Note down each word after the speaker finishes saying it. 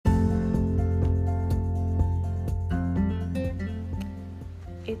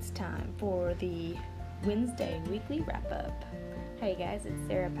It's time for the Wednesday weekly wrap up. Hey guys, it's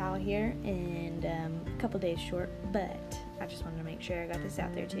Sarah Powell here, and a couple days short, but I just wanted to make sure I got this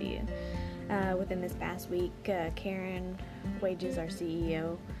out there to you. Within this past week, Karen Wages, our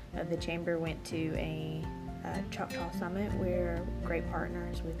CEO of the Chamber, went to a Choctaw Summit. We're great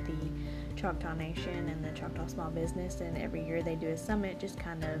partners with the Choctaw Nation and the Choctaw Small Business, and every year they do a summit just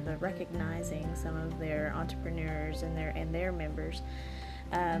kind of recognizing some of their entrepreneurs and their members.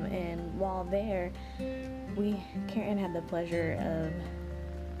 And while there, Karen had the pleasure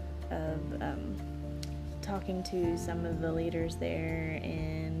of talking to some of the leaders there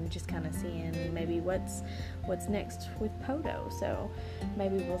and just kind of seeing maybe what's next with Podo. So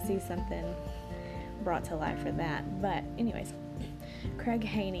maybe we'll see something brought to light for that. But anyways, Craig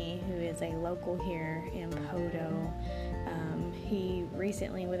Haney, who is a local here in Podo, he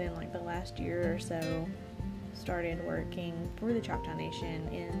recently, within like the last year or so, started working for the Choctaw Nation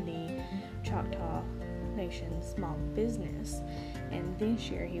in the Choctaw Nation Small Business, and this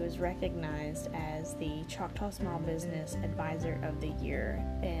year he was recognized as the Choctaw Small Business Advisor of the Year,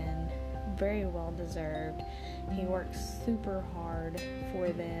 and very well deserved. He works super hard for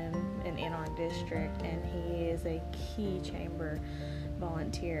them and in our district, and he is a key chamber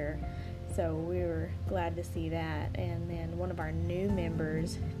volunteer, so we were glad to see that. And then one of our new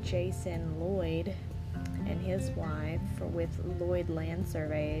members, Jason Lloyd, and his wife with Lloyd Land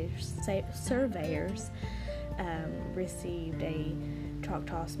Surveyors received a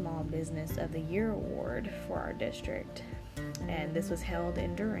Choctaw Small Business of the Year award for our district, and this was held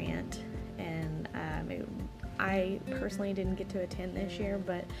in Durant. And I personally didn't get to attend this year,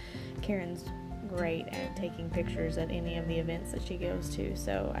 but Karen's great at taking pictures at any of the events that she goes to,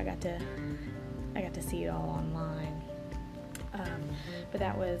 so I got to see it all online. But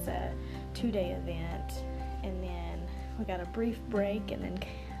that was a 2-day event, and then we got a brief break and then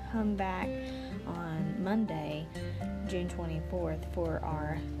come back on Monday, June 24th, for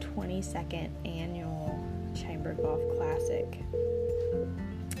our 22nd annual Chamber Golf Classic.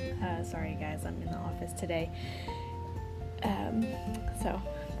 Sorry guys, I'm in the office today, so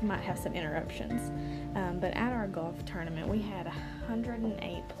might have some interruptions. But at our golf tournament, we had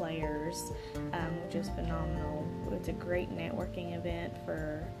 108 players, which is phenomenal. It's a great networking event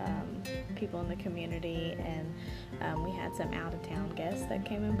for people in the community, and we had some out-of-town guests that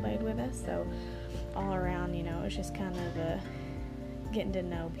came and played with us. So all around, it was just kind of getting to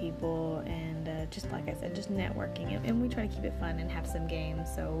know people, and just like I said, just networking. And we try to keep it fun and have some games.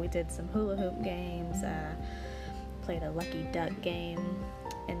 So we did some hula hoop games, played a lucky duck game,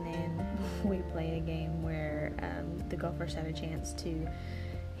 and then we played a game where the golfers had a chance to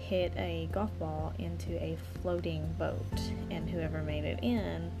hit a golf ball into a floating boat, and whoever made it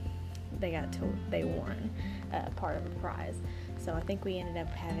in, they won part of the prize. So I think we ended up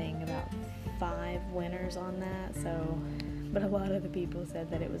having about 5 winners on that. So, but a lot of the people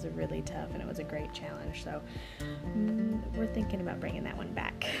said that it was a really tough and it was a great challenge. So we're thinking about bringing that one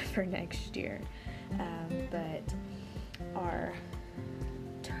back for next year. But our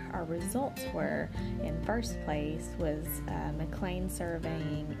results were, in first place was McLean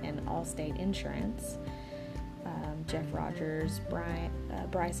Surveying and Allstate Insurance, Jeff Rogers,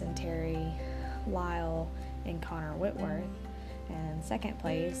 Bryson Terry, Lyle, and Connor Whitworth. And second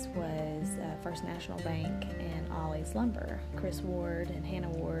place was First National Bank and Ollie's Lumber, Chris Ward and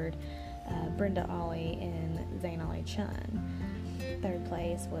Hannah Ward, Brenda Ollie, and Zane Ollie Chun. Third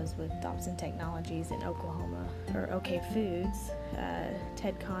place was with Dobson Technologies in Oklahoma, or OK Foods,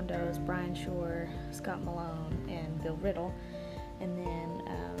 Ted Condos, Brian Shore, Scott Malone, and Bill Riddle. And then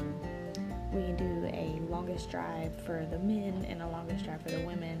we do a longest drive for the men and a longest drive for the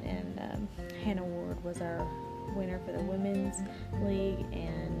women, and Hannah Ward was our winner for the women's league,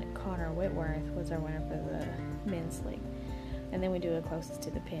 and Connor Whitworth was our winner for the men's league. And then we do a closest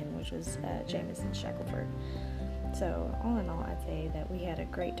to the pin, which was Jamison Shackelford. So all in all, I'd say that we had a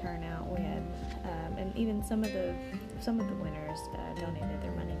great turnout. We had, and even some of the winners donated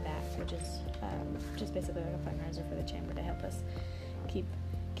their money back, which is just basically like a fundraiser for the chamber to help us keep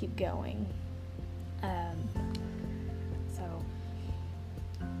going.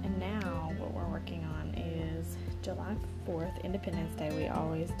 And now what we're working on is July 4th, Independence Day. We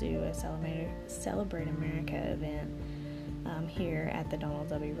always do a Celebrate America event here at the Donald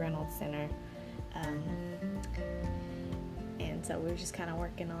W. Reynolds Center. And so we're just kind of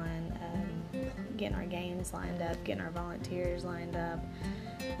working on getting our games lined up, getting our volunteers lined up,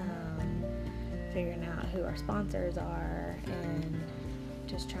 figuring out who our sponsors are, and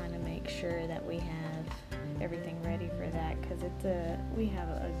just trying to make sure that we have everything ready for that, because we have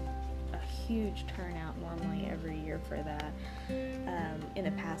a huge turnout normally every year for that. In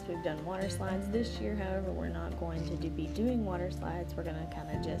the past, we've done water slides. This year, however, we're not going to be doing water slides. We're going to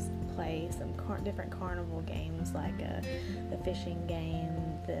kind of just play some different carnival games, like the fishing game,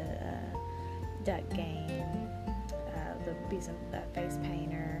 the duck game, there'll be some face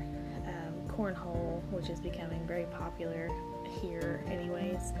painter, cornhole, which is becoming very popular here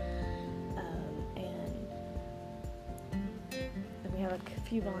anyways, and we have a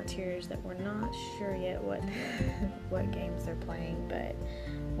few volunteers that we're not sure yet what games they're playing, but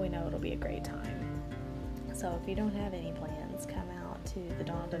we know it'll be a great time. So if you don't have any plans, come out to the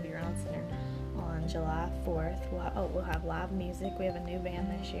Donald W. Round Center on July 4th. We'll have live music. We have a new band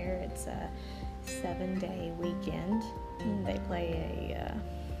this year. It's a 7-day weekend. They play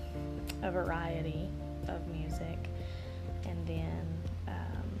a variety of music, and then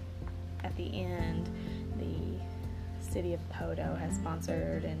at the end, the city of Poteau has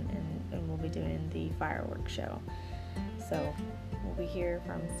sponsored and we'll be doing the fireworks show. So we'll be here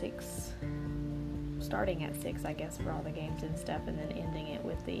from 6, starting at 6, I guess, for all the games and stuff, and then ending it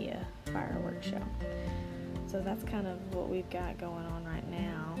with the fireworks show. So that's kind of what we've got going on right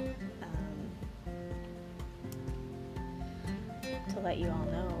now. To let you all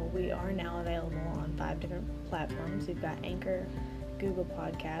know, we are now available on 5 different platforms. We've got Anchor, Google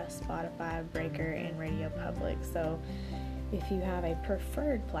Podcasts, Spotify, Breaker, and Radio Public. So if you have a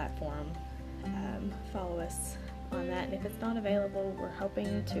preferred platform, follow us on that. And if it's not available, we're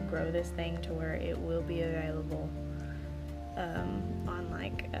hoping to grow this thing to where it will be available on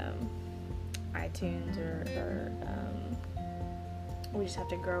like iTunes or we just have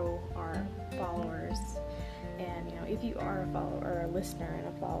to grow our followers. And if you are a follower or a listener and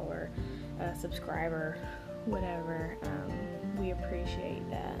a follower, a subscriber, whatever, we appreciate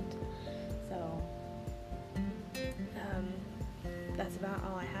that. So that's about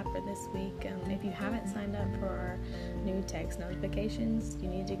all I have for this week. If you haven't signed up for our new text notifications, you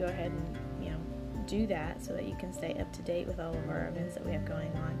need to go ahead and do that so that you can stay up to date with all of our events that we have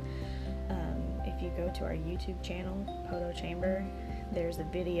going on. If you go to our YouTube channel, Poteau Chamber, there's a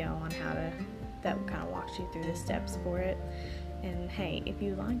video on that kind of walks you through the steps for it. And hey, if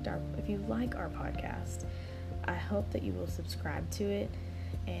you like our podcast, I hope that you will subscribe to it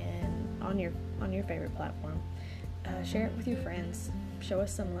and on your favorite platform. Share it with your friends. Show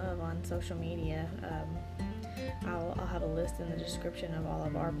us some love on social media. I'll have a list in the description of all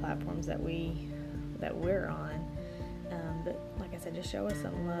of our platforms that we're on. But like I said, just show us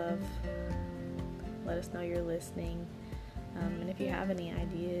some love. Let us know you're listening. And if you have any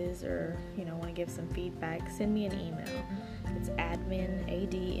ideas or want to give some feedback, send me an email. It's admin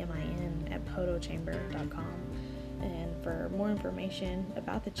at poteauchamber.com. And for more information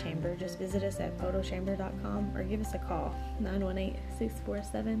about the chamber, just visit us at poteauchamber.com or give us a call,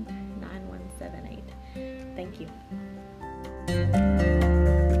 918-647-9178. Thank you.